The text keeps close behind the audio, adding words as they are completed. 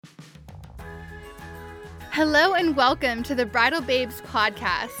Hello and welcome to the Bridal Babes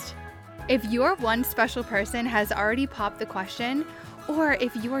podcast. If your one special person has already popped the question, or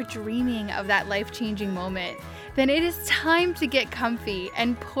if you're dreaming of that life-changing moment, then it is time to get comfy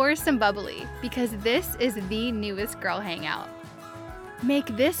and pour some bubbly because this is the newest girl hangout.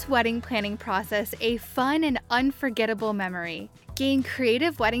 Make this wedding planning process a fun and unforgettable memory. Gain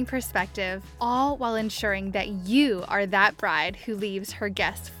creative wedding perspective, all while ensuring that you are that bride who leaves her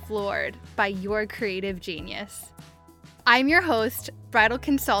guests floored by your creative genius. I'm your host, bridal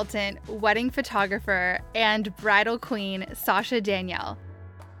consultant, wedding photographer, and bridal queen, Sasha Danielle.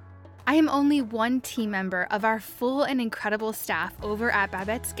 I am only one team member of our full and incredible staff over at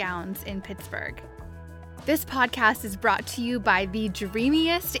Babette's Gowns in Pittsburgh. This podcast is brought to you by the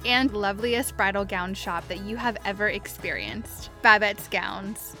dreamiest and loveliest bridal gown shop that you have ever experienced, Babette's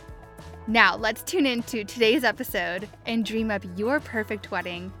Gowns. Now, let's tune into today's episode and dream up your perfect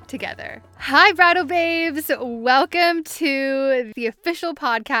wedding together. Hi, Bridal Babes! Welcome to the official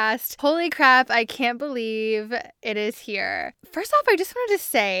podcast. Holy crap, I can't believe it is here. First off, I just wanted to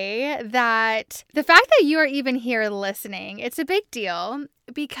say that the fact that you are even here listening, it's a big deal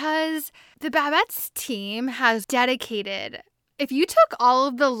because the Babette's team has dedicated. If you took all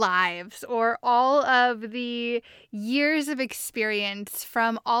of the lives or all of the years of experience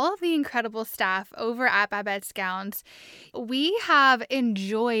from all of the incredible staff over at Babette's Gowns, we have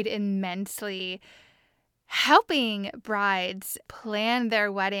enjoyed immensely helping brides plan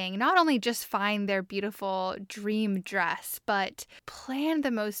their wedding, not only just find their beautiful dream dress, but plan the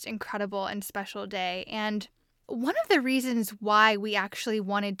most incredible and special day. And one of the reasons why we actually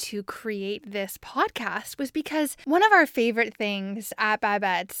wanted to create this podcast was because one of our favorite things at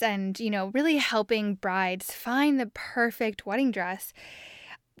Babette's and, really helping brides find the perfect wedding dress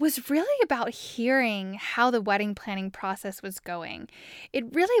was really about hearing how the wedding planning process was going.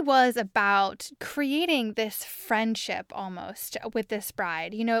 It really was about creating this friendship almost with this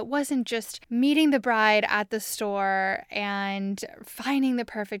bride. It wasn't just meeting the bride at the store and finding the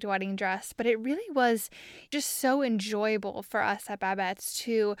perfect wedding dress, but it really was just so enjoyable for us at Babette's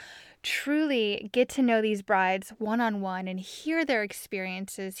to truly get to know these brides one-on-one and hear their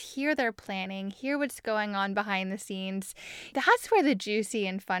experiences, hear their planning, hear what's going on behind the scenes. That's where the juicy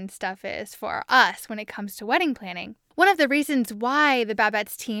and fun stuff is for us when it comes to wedding planning. One of the reasons why the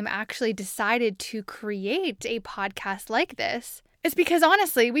Babette's team actually decided to create a podcast like this is because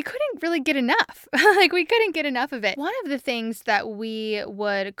honestly, we couldn't really get enough. We couldn't get enough of it. One of the things that we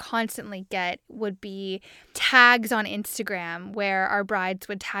would constantly get would be tags on Instagram where our brides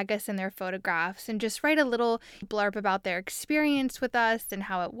would tag us in their photographs and just write a little blurb about their experience with us and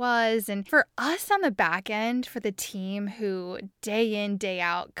how it was. And for us on the back end, for the team who day in, day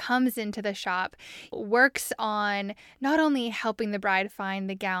out comes into the shop, works on not only helping the bride find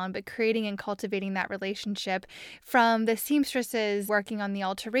the gown, but creating and cultivating that relationship from the seamstresses working on the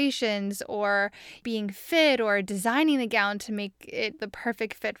alterations or being fit or designing the gown to make it the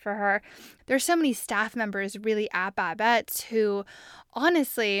perfect fit for her. There's so many staff members really at Babette's who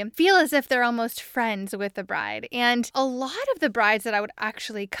honestly feel as if they're almost friends with the bride. And a lot of the brides that I would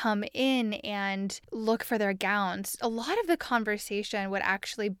actually come in and look for their gowns, a lot of the conversation would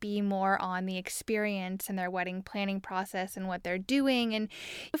actually be more on the experience and their wedding planning process and what they're doing. And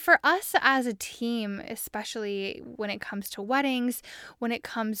for us as a team, especially when it comes to weddings, when it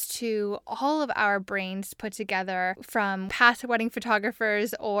comes to all of our brains put together from past wedding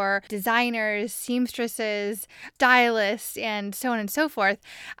photographers or designers, seamstresses, stylists, and so on and so forth.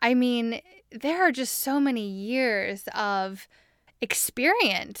 I mean, there are just so many years of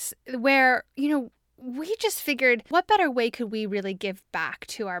experience where, we just figured what better way could we really give back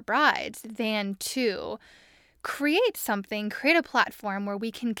to our brides than to create a platform where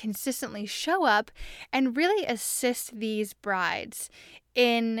we can consistently show up and really assist these brides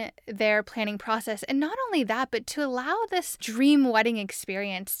in their planning process. And not only that, but to allow this dream wedding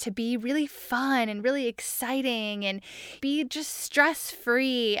experience to be really fun and really exciting and be just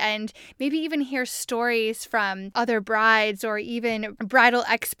stress-free, and maybe even hear stories from other brides or even bridal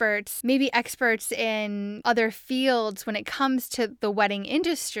experts, maybe experts in other fields when it comes to the wedding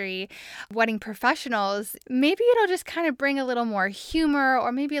industry, wedding professionals. Maybe it'll just kind of bring a little more humor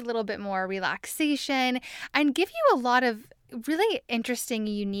or maybe a little bit more relaxation and give you a lot of really interesting,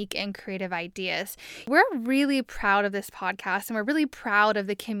 unique, and creative ideas. We're really proud of this podcast, and we're really proud of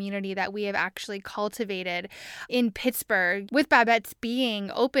the community that we have actually cultivated in Pittsburgh. With Babette's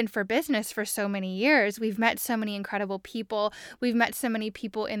being open for business for so many years, we've met so many incredible people. We've met so many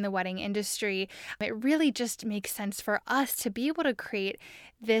people in the wedding industry. It really just makes sense for us to be able to create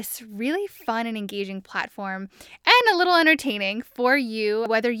this really fun and engaging platform and a little entertaining for you,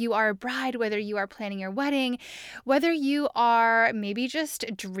 whether you are a bride, whether you are planning your wedding, whether you are maybe just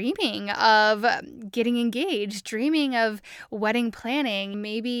dreaming of getting engaged, dreaming of wedding planning,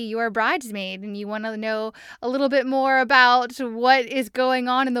 maybe you're a bridesmaid and you want to know a little bit more about what is going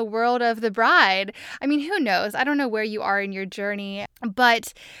on in the world of the bride. I mean, who knows? I don't know where you are in your journey,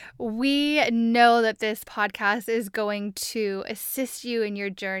 but we know that this podcast is going to assist you in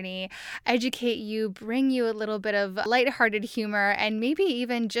your journey, educate you, bring you a little bit of lighthearted humor, and maybe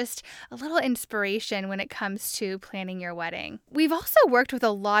even just a little inspiration when it comes to planning your wedding. We've also worked with a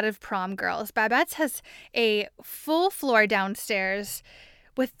lot of prom girls. Babette's has a full floor downstairs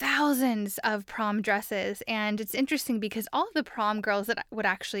with thousands of prom dresses. And it's interesting because all of the prom girls that would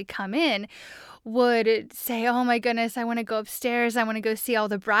actually come in would say, oh my goodness, I want to go upstairs. I want to go see all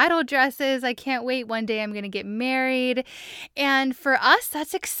the bridal dresses. I can't wait. One day I'm going to get married. And for us,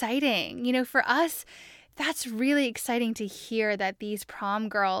 that's exciting. For us, that's really exciting to hear that these prom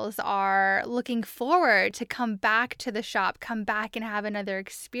girls are looking forward to come back to the shop, come back and have another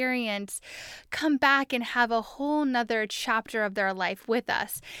experience, come back and have a whole nother chapter of their life with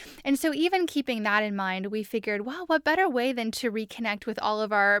us. And so even keeping that in mind, we figured, wow, what better way than to reconnect with all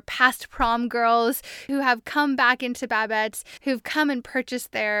of our past prom girls who have come back into Babette's, who've come and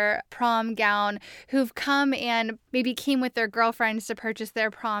purchased their prom gown, who've come and maybe came with their girlfriends to purchase their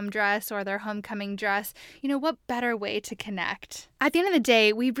prom dress or their homecoming dress. What better way to connect? At the end of the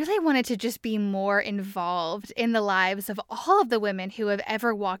day, we really wanted to just be more involved in the lives of all of the women who have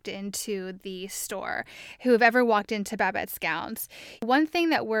ever walked into the store, who have ever walked into Babette's Gowns. One thing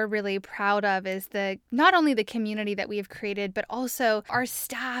that we're really proud of is not only the community that we have created, but also our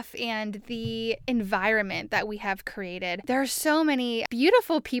staff and the environment that we have created. There are so many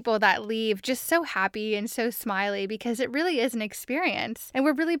beautiful people that leave just so happy and so smiley because it really is an experience. And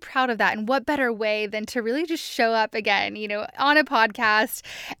we're really proud of that. And what better way than to really just show up again, on a podcast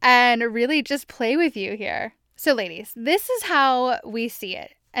and really just play with you here. So ladies, this is how we see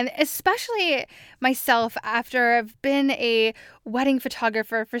it. And especially myself, after I've been a wedding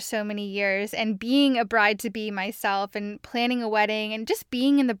photographer for so many years and being a bride-to-be myself and planning a wedding and just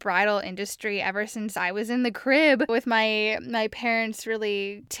being in the bridal industry ever since I was in the crib with my parents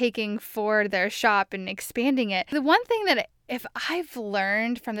really taking forward their shop and expanding it. The one thing that if I've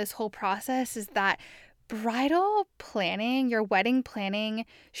learned from this whole process is that bridal planning, your wedding planning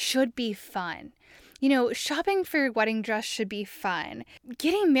should be fun. Shopping for your wedding dress should be fun.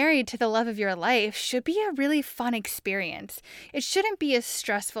 Getting married to the love of your life should be a really fun experience. It shouldn't be a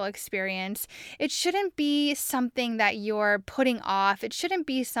stressful experience. It shouldn't be something that you're putting off. It shouldn't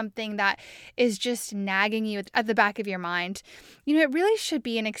be something that is just nagging you at the back of your mind. It really should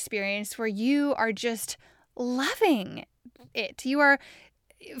be an experience where you are just loving it. You are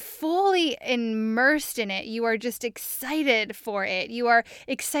fully immersed in it. You are just excited for it. You are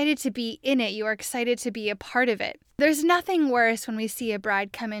excited to be in it. You are excited to be a part of it. There's nothing worse when we see a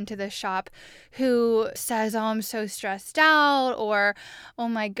bride come into the shop who says, oh, I'm so stressed out, or, oh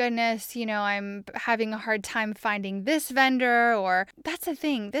my goodness, I'm having a hard time finding this vendor, or that's the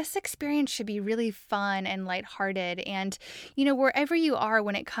thing. This experience should be really fun and lighthearted. And, wherever you are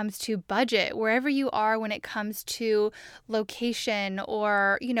when it comes to budget, wherever you are when it comes to location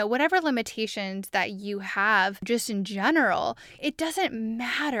or, whatever limitations that you have just in general, it doesn't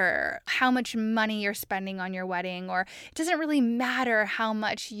matter how much money you're spending on your wedding, or it doesn't really matter how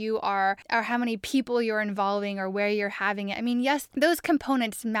much you are or how many people you're involving or where you're having it. I mean, yes, those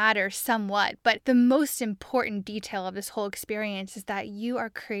components matter somewhat, but the most important detail of this whole experience is that you are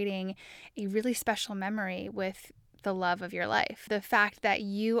creating a really special memory with the love of your life. The fact that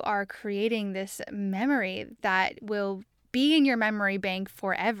you are creating this memory that will be in your memory bank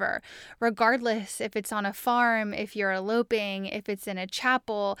forever, regardless if it's on a farm, if you're eloping, if it's in a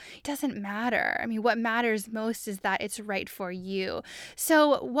chapel, it doesn't matter. I mean, what matters most is that it's right for you.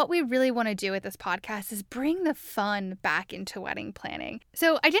 So what we really want to do with this podcast is bring the fun back into wedding planning.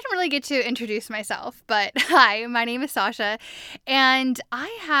 So I didn't really get to introduce myself, but hi, my name is Sasha, and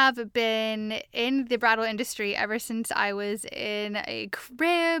I have been in the bridal industry ever since I was in a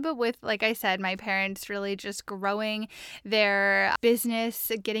crib with, like I said, my parents really just growing their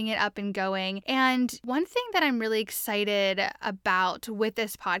business, getting it up and going. And one thing that I'm really excited about with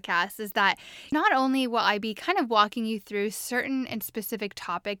this podcast is that not only will I be kind of walking you through certain and specific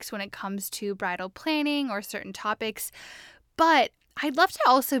topics when it comes to bridal planning or certain topics, but I'd love to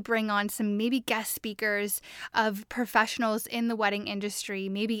also bring on some maybe guest speakers of professionals in the wedding industry,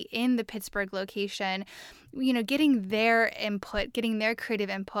 maybe in the Pittsburgh location, getting their input, getting their creative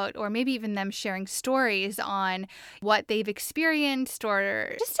input, or maybe even them sharing stories on what they've experienced,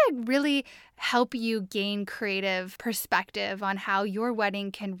 or just to really help you gain creative perspective on how your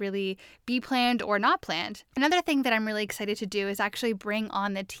wedding can really be planned or not planned. Another thing that I'm really excited to do is actually bring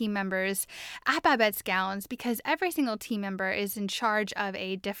on the team members at Babette's Gowns, because every single team member is in charge of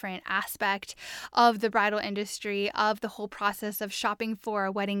a different aspect of the bridal industry, of the whole process of shopping for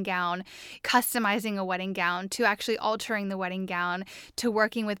a wedding gown, customizing a wedding gown, to actually altering the wedding gown, to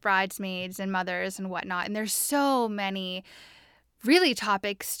working with bridesmaids and mothers and whatnot. And there's so many really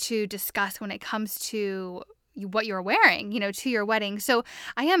topics to discuss when it comes to what you're wearing, to your wedding. So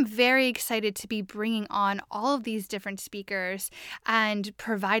I am very excited to be bringing on all of these different speakers and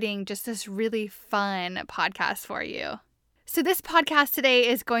providing just this really fun podcast for you. So this podcast today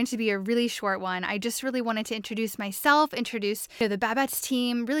is going to be a really short one. I just really wanted to introduce myself, introduce the Babette's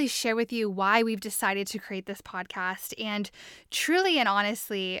team, really share with you why we've decided to create this podcast. And truly and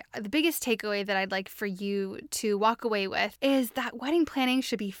honestly, the biggest takeaway that I'd like for you to walk away with is that wedding planning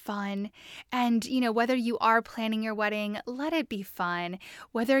should be fun. And, whether you are planning your wedding, let it be fun.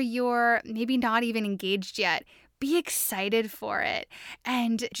 Whether you're maybe not even engaged yet, be excited for it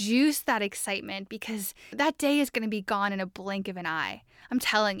and juice that excitement, because that day is going to be gone in a blink of an eye. I'm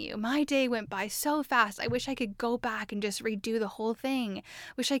telling you, my day went by so fast. I wish I could go back and just redo the whole thing.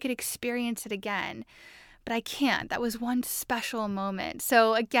 Wish I could experience it again. But I can't. That was one special moment.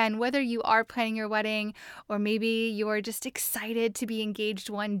 So again, whether you are planning your wedding, or maybe you're just excited to be engaged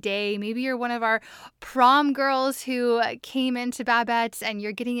one day, maybe you're one of our prom girls who came into Babette's and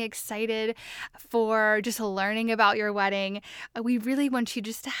you're getting excited for just learning about your wedding, we really want you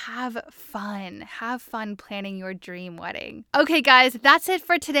just to have fun planning your dream wedding. Okay, guys, that's it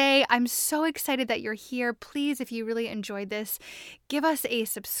for today. I'm so excited that you're here. Please, if you really enjoyed this, give us a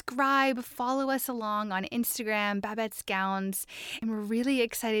subscribe, follow us along on Instagram, Babette's Gowns, and we're really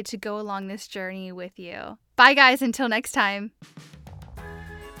excited to go along this journey with you. Bye, guys, until next time.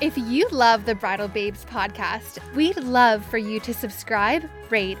 If you love the Bridal Babes podcast, we'd love for you to subscribe,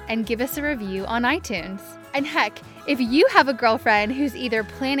 rate, and give us a review on iTunes. And heck, if you have a girlfriend who's either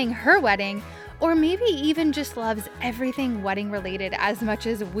planning her wedding or maybe even just loves everything wedding related as much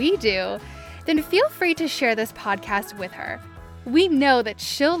as we do, then feel free to share this podcast with her. We know that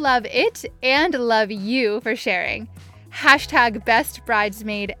she'll love it and love you for sharing.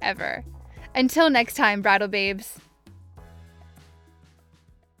 #BestBridesmaidEver. Until next time, Bridal Babes.